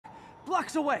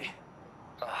blocks away.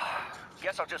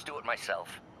 Guess I'll just do it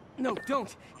myself. No,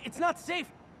 don't. It's not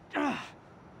safe.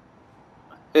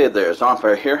 Hey there,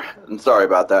 Zonfair here, and sorry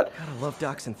about that. Gotta love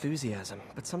Doc's enthusiasm,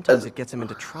 but sometimes it gets him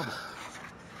into trouble.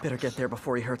 Better get there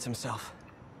before he hurts himself.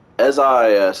 As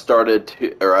I as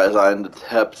I ended the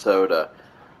episode,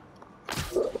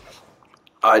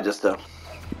 I just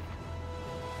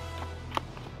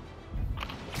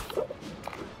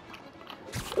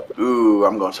ooh,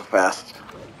 I'm going so fast.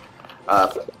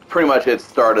 Pretty much it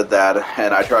started that,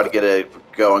 and I tried to get it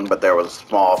going, but there was a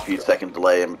small few second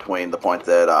delay in between the point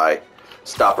that I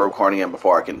stopped recording and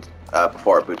before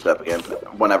it boots up again.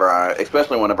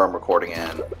 Especially whenever I'm recording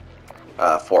in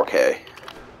 4K.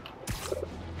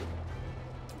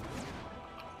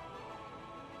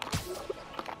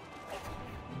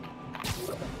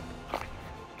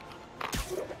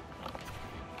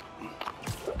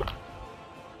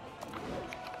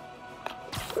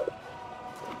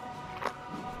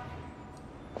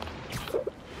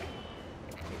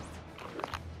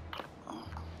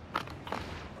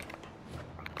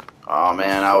 Oh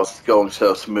man, I was going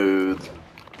so smooth.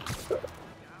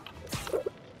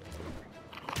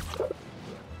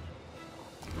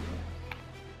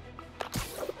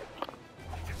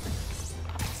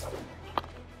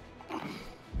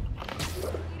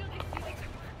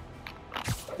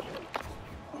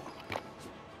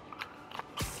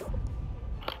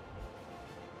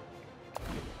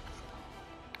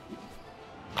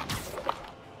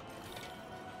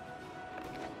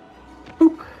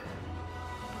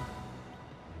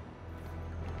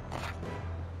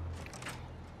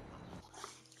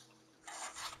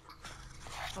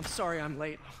 I'm sorry I'm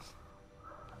late.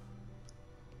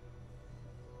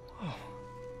 Oh.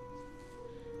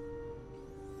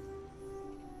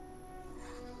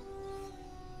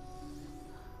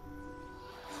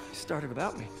 You started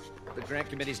without me. The grant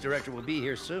committee's director will be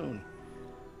here soon.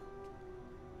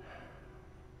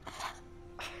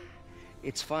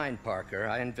 It's fine, Parker.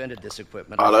 I invented this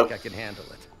equipment. Hello? I think I can handle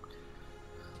it.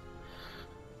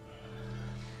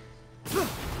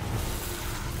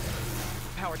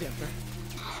 Power damper.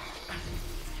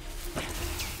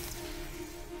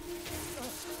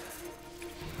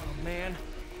 Oh, man.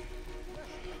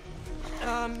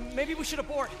 Maybe we should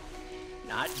abort.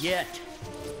 Not yet.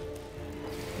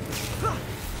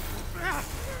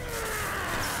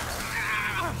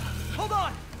 Hold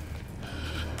on!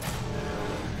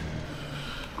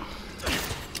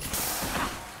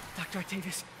 Dr.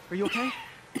 Octavius, are you okay?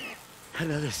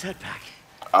 Another setback.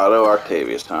 Otto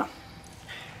Octavius, huh?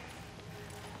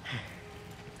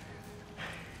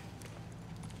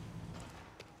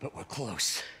 But we're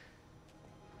close.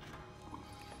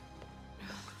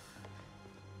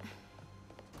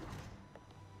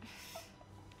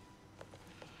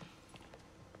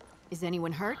 Is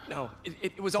anyone hurt? No,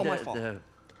 it was all my fault. The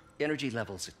energy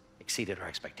levels exceeded our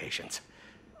expectations.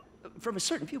 From a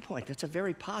certain viewpoint, that's a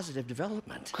very positive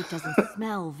development. It doesn't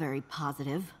smell very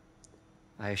positive.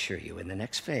 I assure you, in the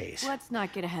next phase. Let's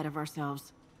not get ahead of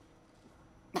ourselves.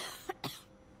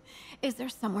 Is there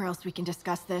somewhere else we can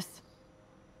discuss this?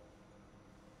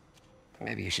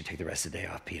 Maybe you should take the rest of the day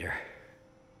off, Peter.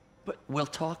 But We'll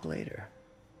talk later.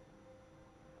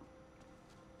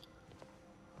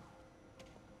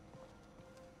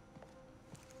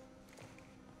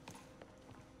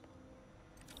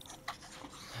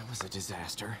 that was a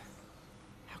disaster.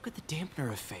 How could the dampener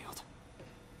have failed?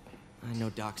 I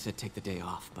know Doc said take the day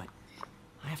off, but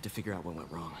I have to figure out what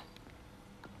went wrong.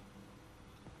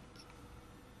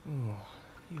 Ooh,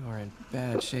 you are in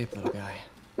bad shape, little guy.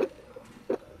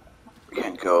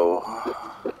 Can't go.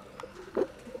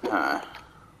 Huh.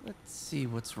 Let's see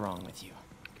what's wrong with you.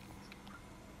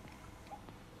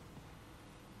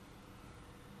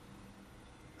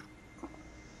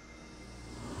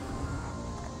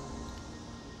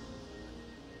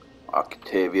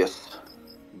 Octavius.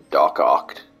 Doc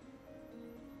Oct.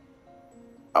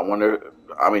 I wonder.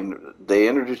 I mean, they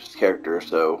introduced his character,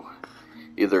 so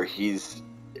either he's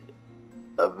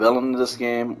a villain in this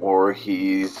game or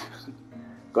he's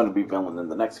going to be villain in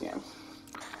the next game.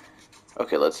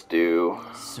 Okay, let's do.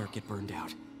 Circuit burned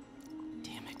out.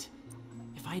 Damn it.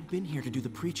 If I had been here to do the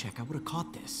pre-check, I would have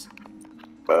caught this.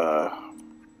 Oh,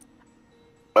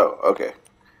 okay.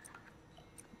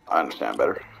 I understand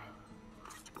better.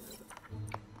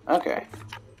 Okay.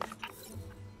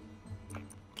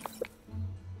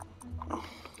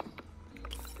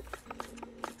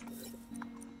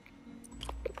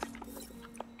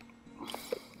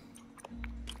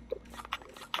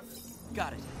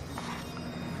 Got it.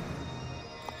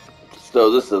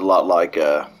 So this is a lot like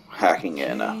hacking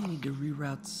in. I need to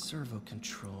reroute servo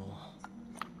control.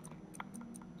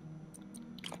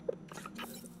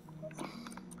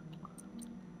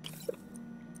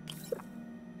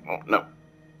 Oh, no.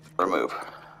 Remove.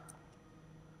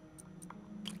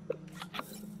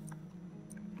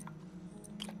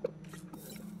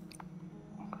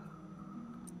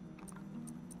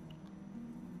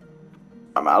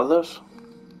 I'm out of this?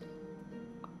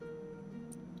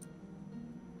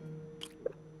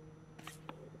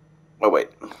 Oh, wait.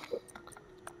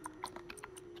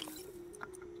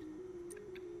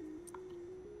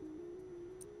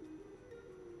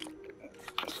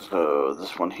 So,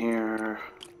 this one here.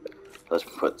 Let's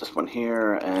put this one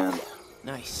here, and...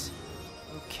 Nice.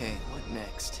 Okay, what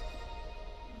next?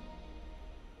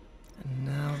 And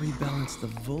now rebalance the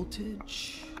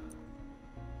voltage.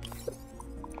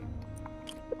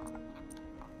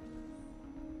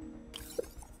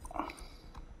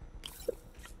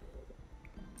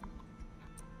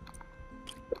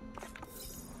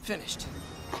 Finished.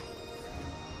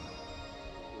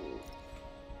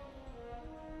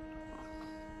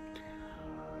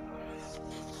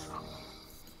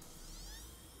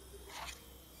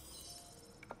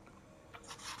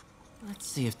 Let's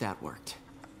see if that worked.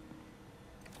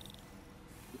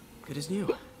 Good as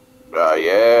new.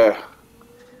 Yeah.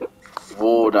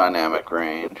 Full dynamic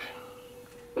range.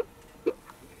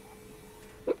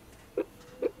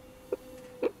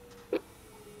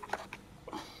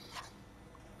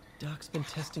 Doc's been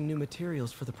testing new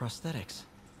materials for the prosthetics.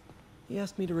 He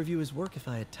asked me to review his work if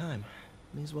I had time.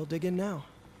 May as well dig in now.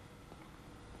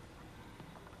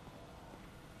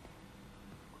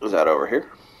 Is that over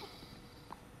here?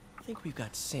 I think we've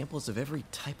got samples of every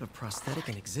type of prosthetic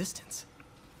in existence.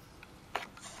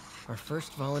 Our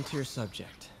first volunteer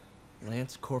subject,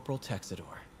 Lance Corporal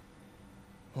Texador.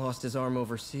 Lost his arm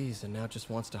overseas and now just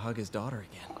wants to hug his daughter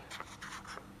again.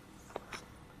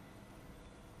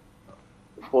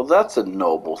 Well, that's a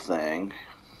noble thing.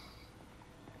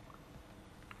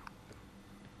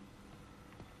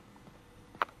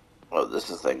 Oh, this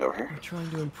is the thing over here. We're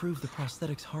trying to improve the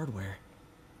prosthetics hardware.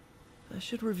 I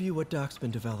should review what Doc's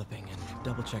been developing and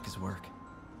double-check his work.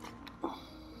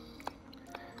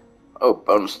 Oh,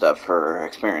 bonus stuff for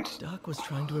experience. Doc was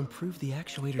trying to improve the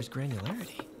actuator's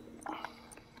granularity.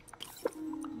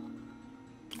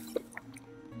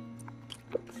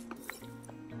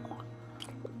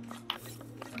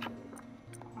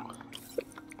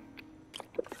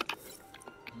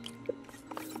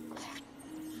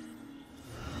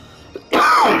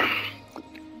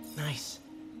 Nice.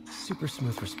 Super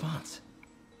smooth response.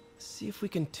 See if we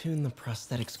can tune the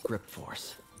prosthetic's grip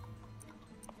force.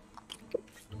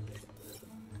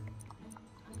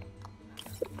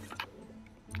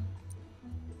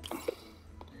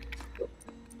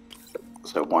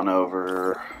 So 1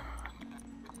 over.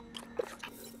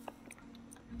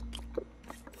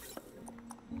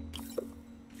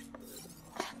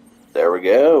 There we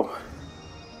go.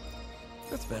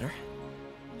 That's better.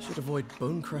 Should avoid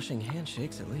bone-crushing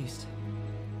handshakes at least.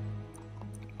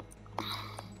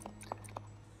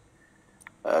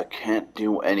 Can't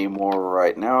do any more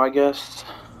right now, I guess.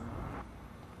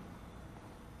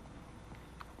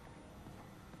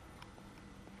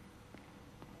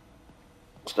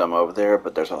 Some over there,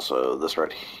 but there's also this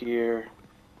right here.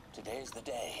 Today's the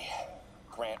day.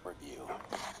 Grant review.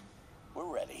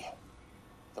 We're ready.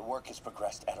 The work has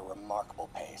progressed at a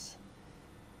remarkable pace.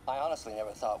 I honestly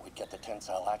never thought we'd get the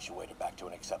tensile actuator back to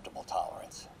an acceptable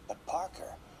tolerance. But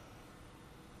Parker,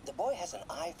 the boy has an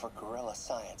eye for guerrilla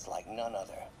science like none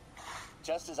other.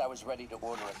 Just as I was ready to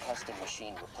order a custom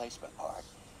machine replacement part,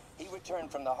 he returned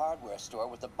from the hardware store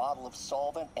with a bottle of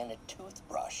solvent and a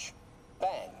toothbrush.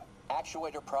 Bang!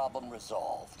 Actuator problem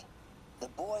resolved. The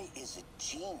boy is a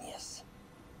genius.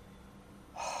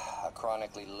 A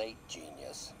chronically late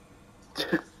genius.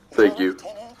 Thank you.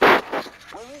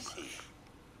 Where is he?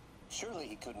 Surely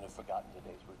he couldn't have forgotten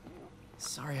today's review.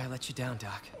 Sorry I let you down,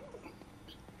 Doc.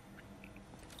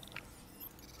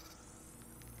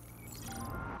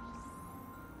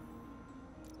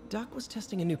 Doc was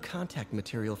testing a new contact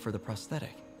material for the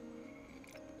prosthetic.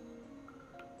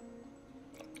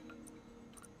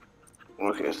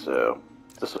 Okay, so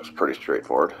this looks pretty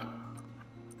straightforward.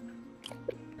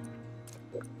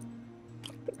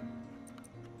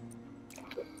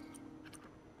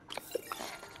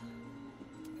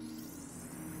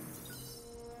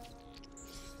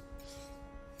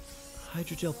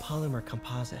 Hydrogel polymer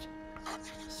composite.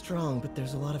 Strong, but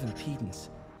there's a lot of impedance.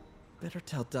 Better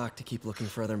tell Doc to keep looking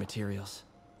for other materials.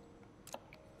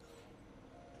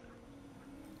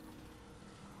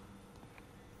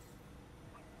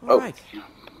 Oh. Alright.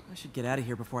 I should get out of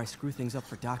here before I screw things up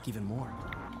for Doc even more.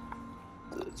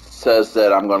 It says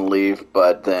that I'm going to leave,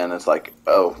 but then it's like,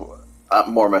 oh,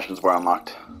 more missions were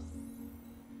unlocked.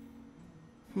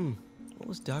 What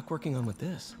was Doc working on with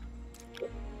this?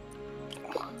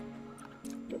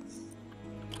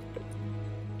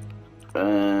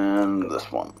 And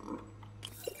this one.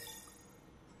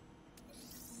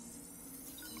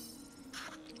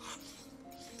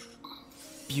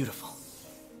 Beautiful.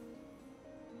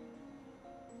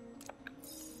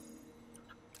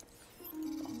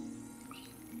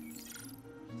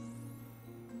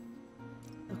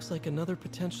 Looks like another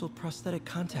potential prosthetic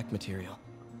contact material.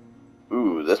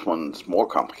 Ooh, this one's more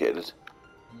complicated.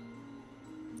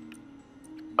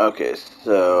 Okay,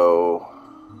 so...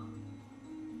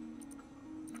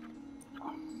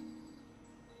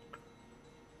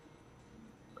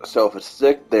 So if it's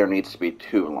thick, there needs to be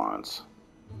 2 lines.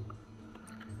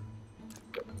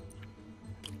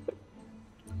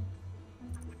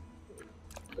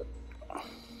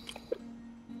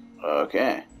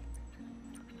 Okay.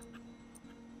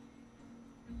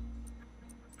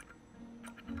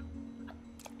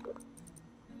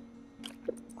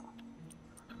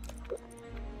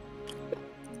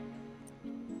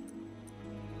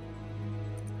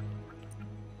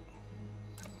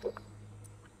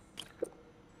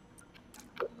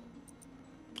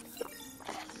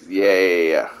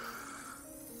 Yeah.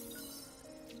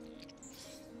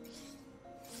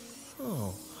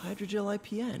 Oh, hydrogel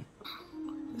IPN.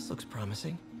 This looks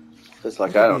promising. It's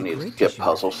like That I could don't be a need to great skip tissue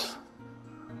puzzles.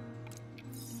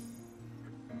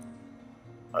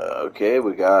 Okay,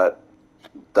 we got...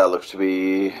 That looks to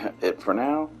be it for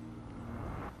now.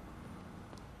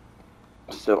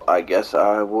 So I guess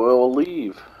I will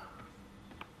leave.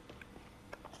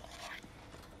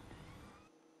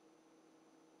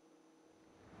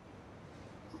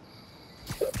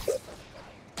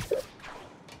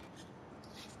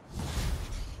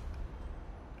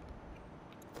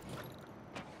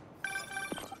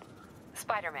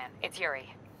 Spider-Man, it's Yuri.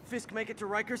 Fisk make it to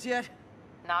Rikers yet?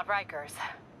 Not Rikers.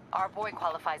 Our boy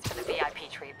qualifies for the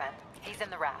VIP treatment. He's in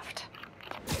the raft.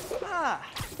 Ah,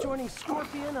 joining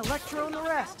Scorpion, Electro, and the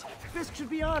rest. Fisk should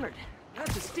be honored.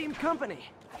 That's a steamed company.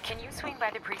 Can you swing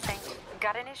by the precinct?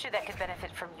 Got an issue that could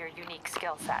benefit from your unique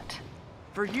skill set.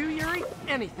 For you, Yuri,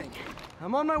 anything.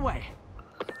 I'm on my way.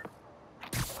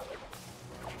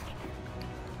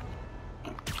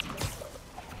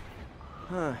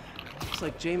 Huh. Looks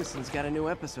like Jameson's got a new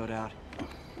episode out.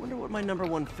 Wonder what my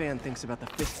 #1 fan thinks about the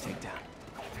Fisk takedown.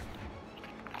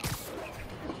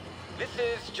 This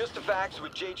is Just the Facts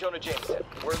with J. Jonah Jameson,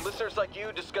 where listeners like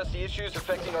you discuss the issues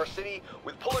affecting our city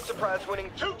with Pulitzer Prize-winning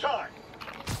two-time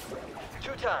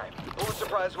Pulitzer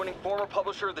Prize-winning former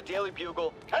publisher of the Daily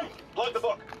Bugle. Hey, plug the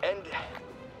book.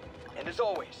 And as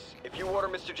always, if you order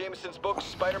Mr. Jameson's book,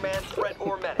 Spider-Man, Threat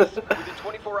or Menace, within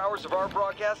 24 hours of our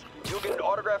broadcast, you'll get an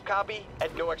autographed copy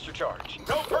at no extra charge.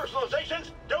 No personalizations.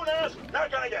 Don't ask.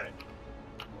 Not gonna get it.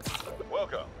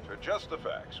 Welcome to Just the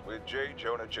Facts with J.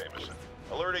 Jonah Jameson,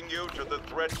 alerting you to the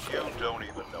threats you don't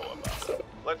even know about.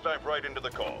 Let's dive right into the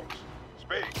calls.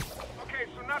 Speak. Okay,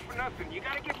 so not for nothing. You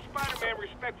gotta give Spider-Man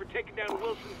respect for taking down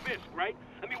Wilson Fisk, right?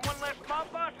 I mean, one less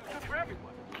mob boss is good for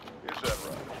everyone. Is that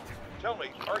right? Tell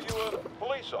me, are you a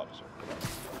police officer?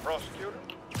 Prosecutor?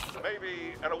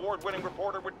 Maybe an award-winning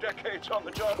reporter with decades on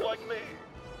the job like me?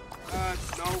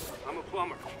 No, I'm a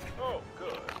plumber. Oh,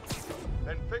 good.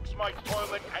 Then fix my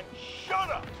toilet and shut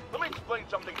up! Let me explain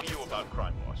something to you about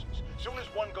crime bosses. Soon as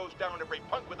one goes down, every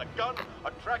punk with a gun,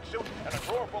 a tracksuit, and a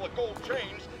drawer full of gold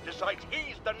chains decides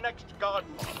he's the next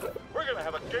godfather. We're gonna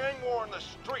have a gang war in the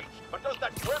streets, but does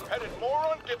that whip-headed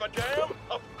moron give a damn?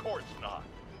 Of course not.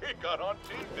 He got on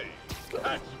TV.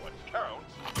 That's what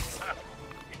counts.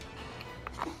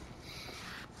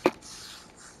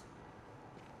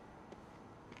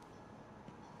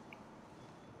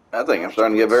 I think I'm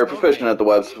starting to get very proficient at the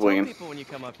web swinging. People when you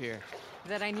come up here.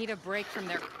 That I need a break from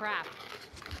their crap.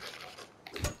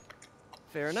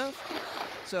 Fair enough.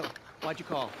 So, why'd you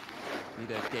call? Need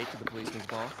a date to the policeman's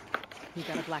ball? You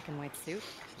got a black and white suit?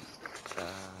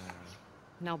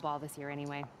 No ball this year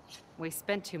anyway. We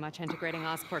spent too much integrating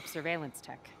Oscorp surveillance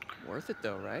tech. Worth it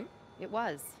though, right? It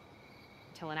was.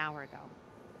 Until an hour ago.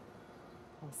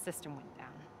 The system went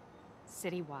down.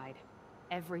 Citywide.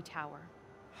 Every tower.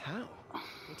 How?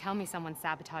 They tell me someone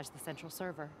sabotaged the central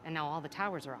server, and now all the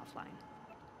towers are offline.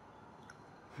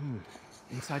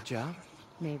 Inside job?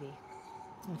 Maybe.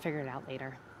 I'll figure it out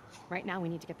later. Right now, we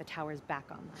need to get the towers back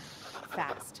online.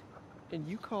 Fast. And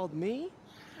you called me?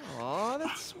 Aw,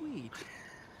 that's sweet.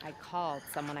 I called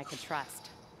someone I could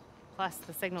trust. Plus,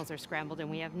 the signals are scrambled and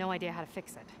we have no idea how to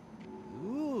fix it.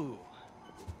 Ooh.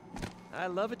 I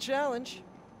love a challenge.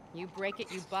 You break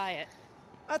it, you buy it.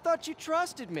 I thought you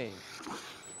trusted me.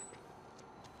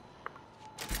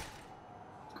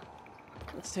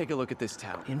 Let's take a look at this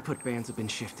tower. Input bands have been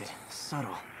shifted.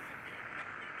 Subtle.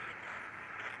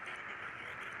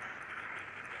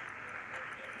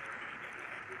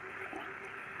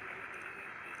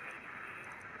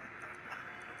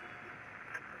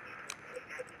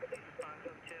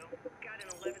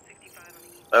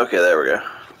 Okay, there we go.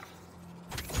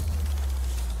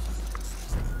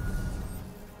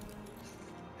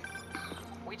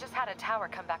 We just had a tower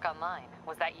come back online.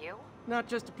 Was that you? Not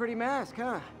just a pretty mask,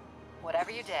 huh?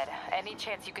 Whatever you did, any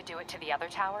chance you could do it to the other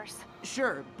towers?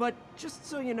 Sure, but just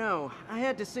so you know, I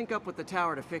had to sync up with the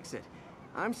tower to fix it.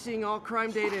 I'm seeing all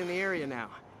crime data in the area now.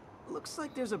 Looks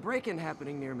like there's a break-in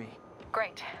happening near me.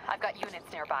 Great. I've got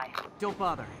units nearby. Don't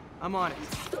bother. I'm on it.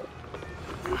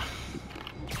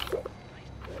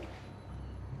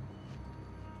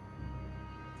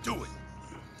 Do it.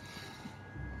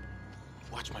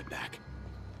 Watch my back.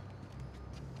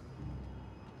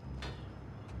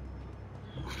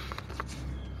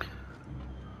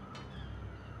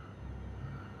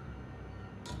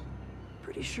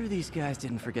 Pretty sure these guys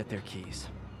didn't forget their keys.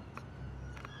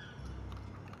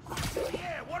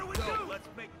 Yeah, what do we do? Let's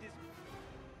make this.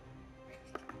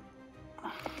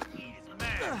 Eat his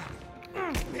man.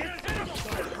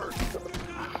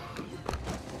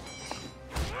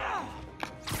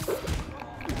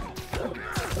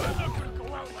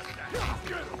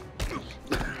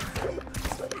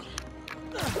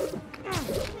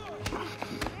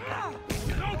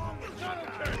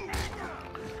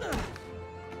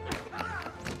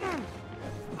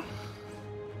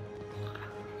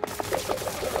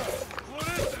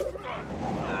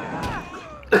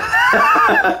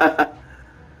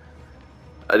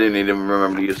 I didn't even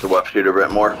remember to use the web shooter a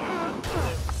bit more.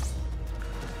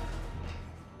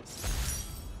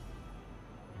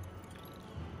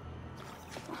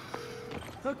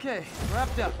 Okay,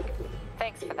 wrapped up.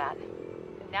 Thanks for that.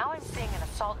 Now I'm seeing an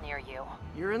assault near you.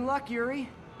 You're in luck, Yuri.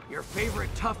 Your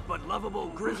favorite tough but lovable,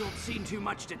 grizzled,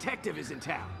 seen-too-much detective is in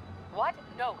town. What?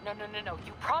 No.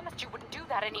 You promised you wouldn't do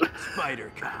that any...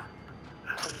 Spider Cop.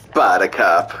 Spider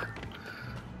Cop.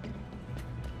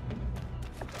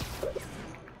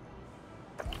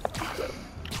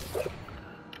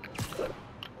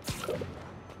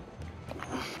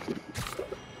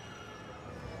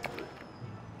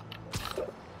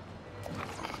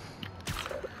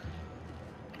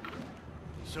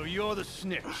 So you're the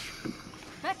snitch.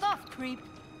 Back off, creep.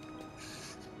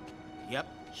 Yep,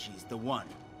 she's the one.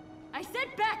 I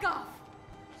said back off!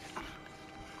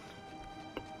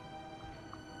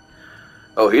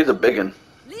 Oh, he's a biggin.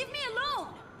 Leave me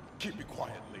alone! Keep it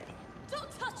quiet, lady. Don't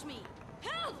touch me!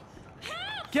 Help!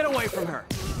 Help! Get away from her!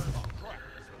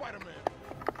 Spider-Man.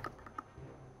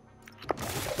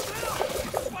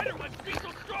 Spider must be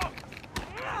so strong!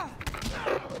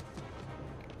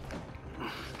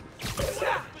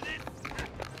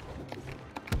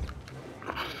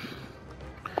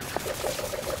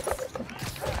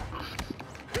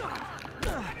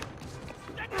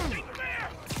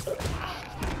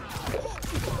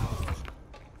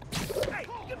 Hey,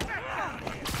 get back!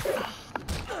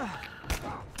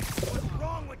 What's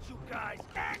wrong with you guys?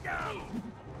 Stand down!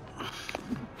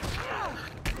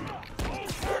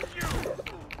 Who'll hurt you?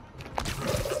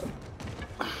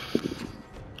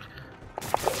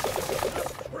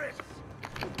 Chris,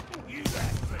 you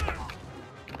that man.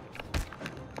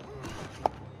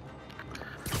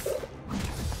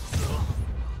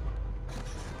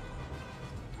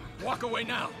 Walk away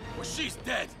now, or she's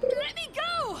dead. Let me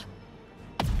go!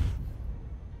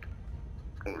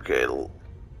 Okay.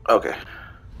 Okay.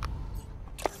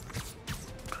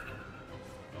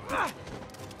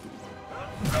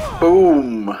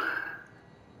 Boom.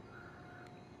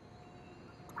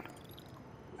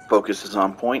 Focus is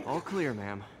on point. All clear,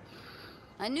 ma'am.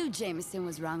 I knew Jameson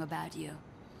was wrong about you.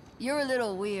 You're a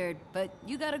little weird, but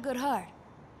you got a good heart.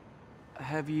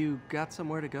 Have you got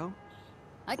somewhere to go?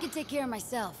 I can take care of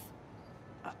myself.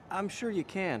 I'm sure you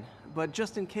can, but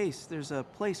just in case, there's a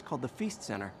place called the Feast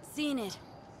Center. Seen it.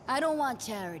 I don't want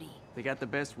charity. They got the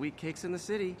best wheat cakes in the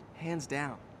city, hands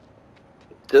down.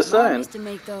 Just Mom saying. used to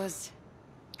make those.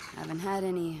 Haven't had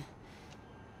any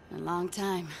in a long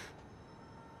time.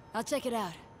 I'll check it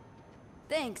out.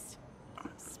 Thanks,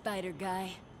 Spider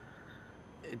Guy.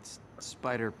 It's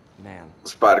Spider-Man.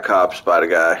 Spider Cop, Spider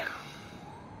Guy.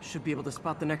 Should be able to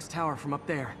spot the next tower from up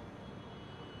there.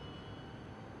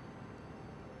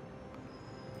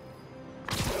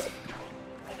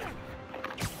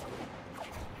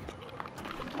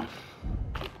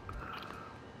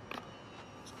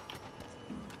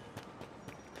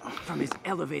 From his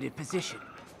elevated position,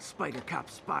 Spider Cop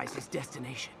spies his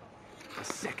destination. The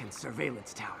second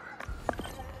surveillance tower.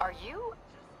 Are you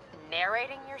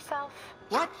narrating yourself?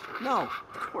 What? No,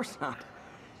 of course not.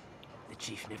 The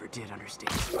chief never did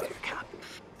understand Spider Cop.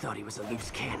 Thought he was a loose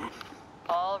cannon.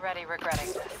 Already regretting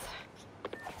this.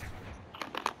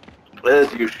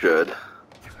 As you should.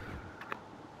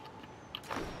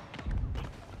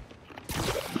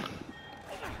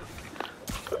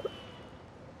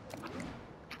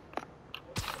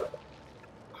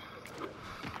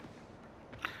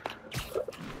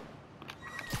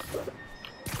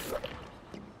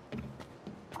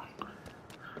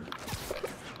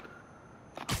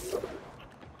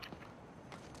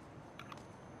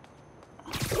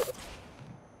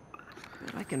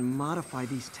 can modify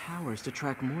these towers to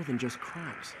track more than just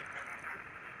crimes.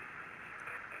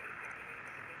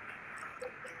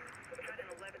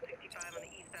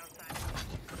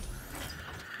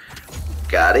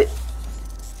 Got it.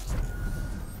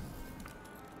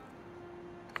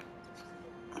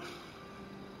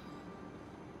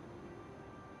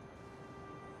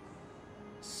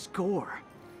 Score.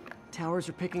 Towers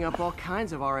are picking up all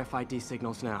kinds of RFID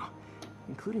signals now,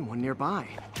 including one nearby.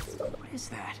 What is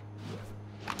that?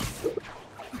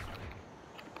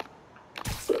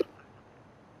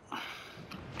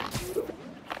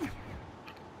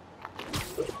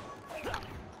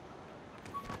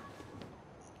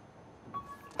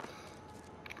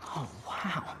 Oh,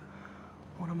 wow.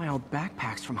 One of my old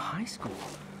backpacks from high school.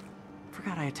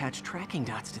 Forgot I attached tracking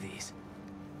dots to these.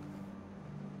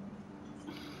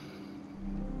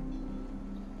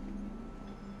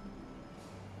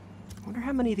 Wonder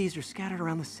how many of these are scattered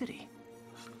around the city.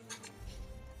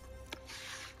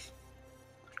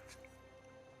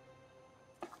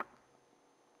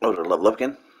 Oh, to level up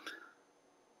again?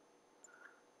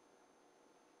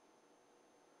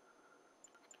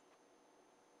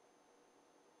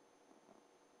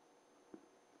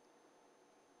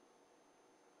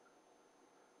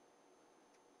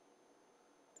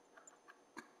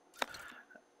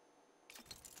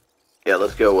 Yeah,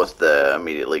 let's go with the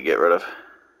immediately get rid of.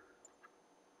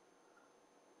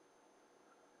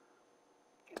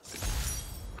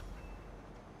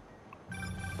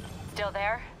 Still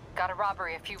there? Got a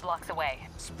robbery a few blocks away.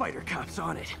 Spider Cop's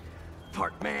on it.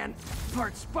 Part man,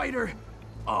 part spider,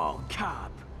 all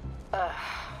cop.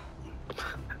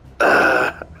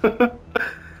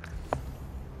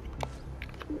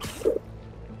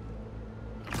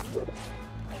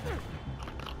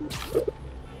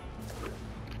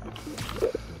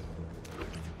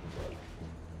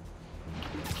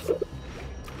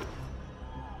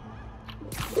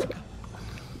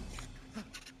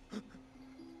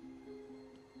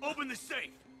 Open the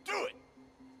safe. Do it.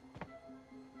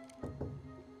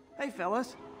 Hey,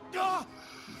 fellas. Ah!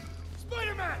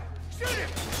 Spider-Man! Shoot him!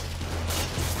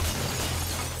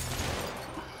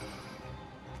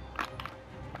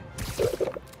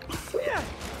 Yeah.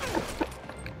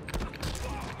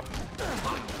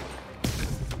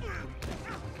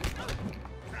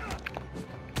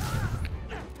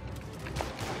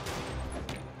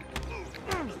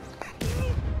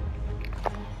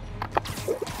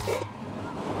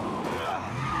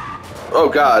 Oh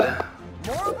God.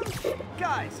 More of them?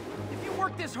 Guys, if you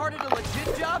worked this hard at a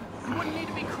legit job, you wouldn't need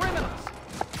to be criminals.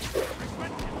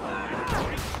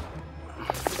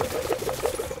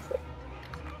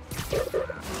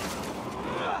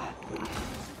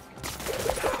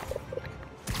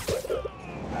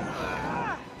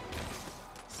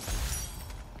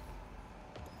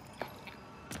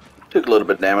 Took a little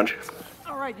bit of damage.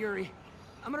 All right, Yuri.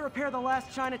 I'm gonna repair the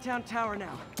last Chinatown tower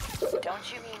now.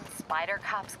 Don't you mean Spider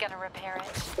Cop's gonna repair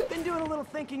it? Been doing a little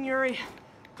thinking, Yuri.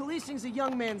 Policing's a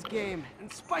young man's game,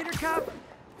 and Spider Cop,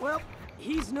 well,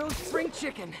 he's no spring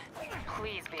chicken.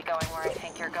 Please be going where I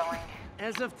think you're going.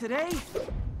 As of today,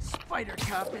 Spider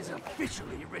Cop is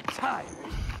officially retired.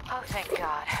 Oh, thank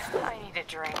God. I need a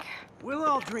drink. We'll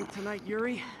all drink tonight,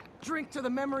 Yuri. Drink to the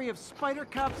memory of Spider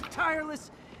Cop's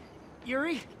tireless...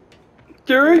 Yuri?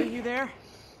 Are Yuri? you there?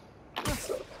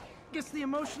 Guess the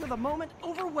emotion of the moment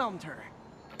overwhelmed her.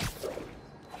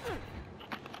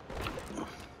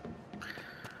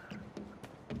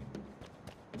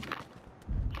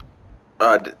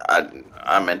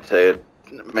 I meant to...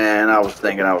 Man, I was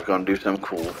thinking I was going to do something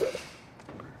cool.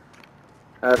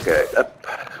 Okay, up.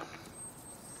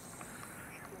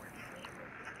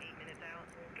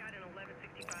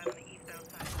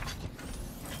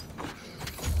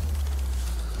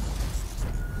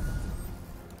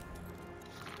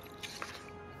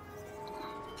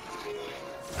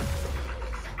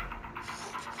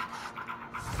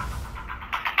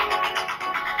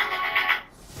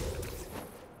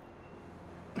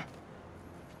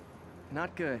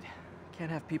 Not good.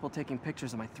 Can't have people taking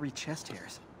pictures of my 3 chest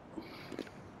hairs.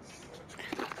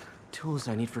 Tools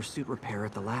I need for suit repair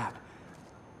at the lab.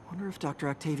 Wonder if Dr.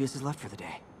 Octavius is left for the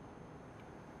day.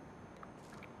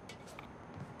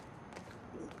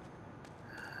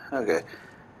 Okay.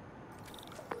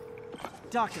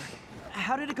 Doctor,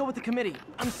 how did it go with the committee?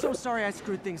 I'm so sorry I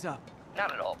screwed things up.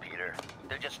 Not at all, Peter.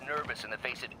 They're just nervous in the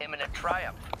face of imminent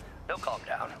triumph. They'll calm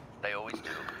down. They always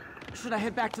do. Should I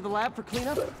head back to the lab for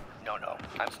cleanup? No.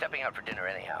 I'm stepping out for dinner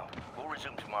anyhow. We'll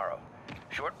resume tomorrow.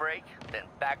 Short break, then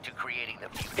back to creating the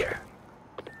future.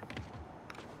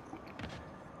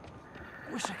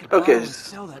 Wish I could borrow and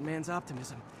sell that man's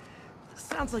optimism.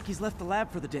 Sounds like he's left the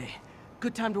lab for the day.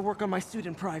 Good time to work on my suit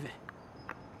in private.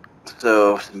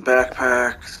 So, some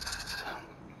backpacks.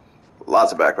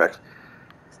 Lots of backpacks.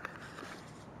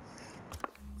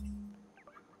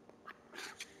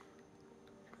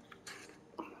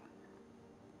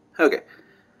 Okay.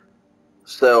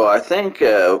 So, I think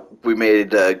we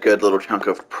made a good little chunk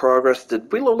of progress.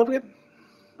 Did we level up again?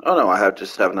 Oh no, I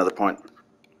just have another point.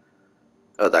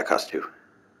 Oh, that cost 2.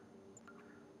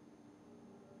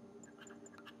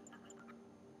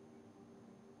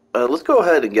 Let's go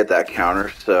ahead and get that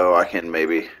counter so I can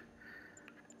maybe...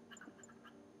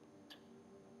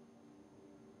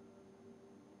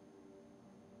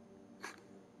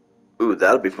 Ooh,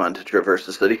 that'll be fun to traverse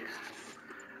the city.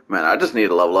 Man, I just need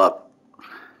to level up.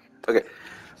 Okay.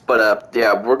 But,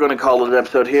 yeah, we're going to call it an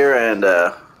episode here, and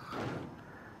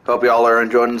hope y'all are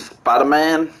enjoying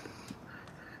Spider-Man,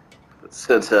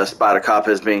 since Spider-Cop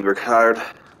is being retired.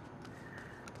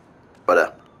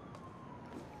 But,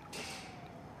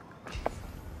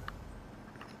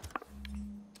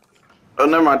 oh,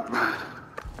 never mind.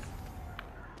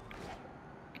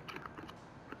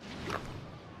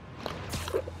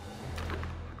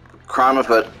 Crime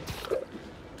afoot.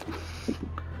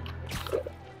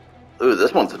 Ooh,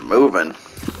 this one's moving.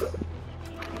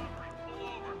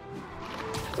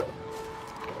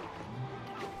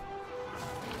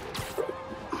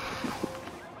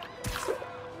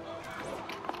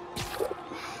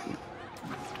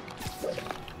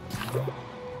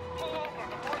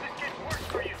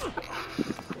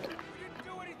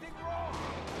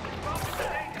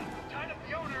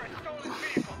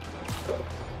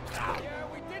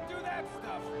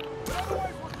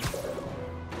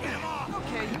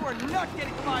 Not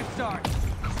getting 5 stars.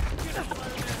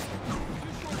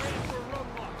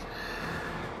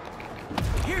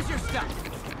 Here's your stuff.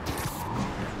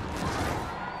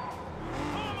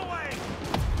 Pull him away.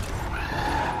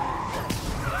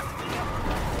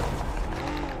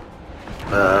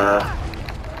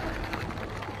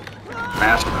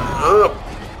 Mask.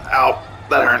 Ow,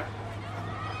 that hurt.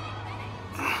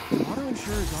 Auto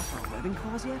insurers offer a living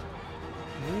clause yet?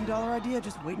 $1 million idea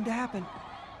just waiting to happen.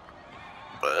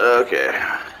 Okay.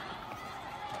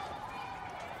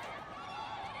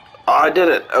 Oh, I did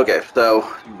it. Okay,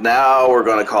 so now we're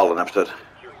going to call it an episode.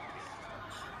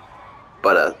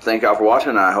 But thank y'all for watching,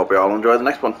 and I hope y'all enjoy the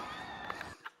next one.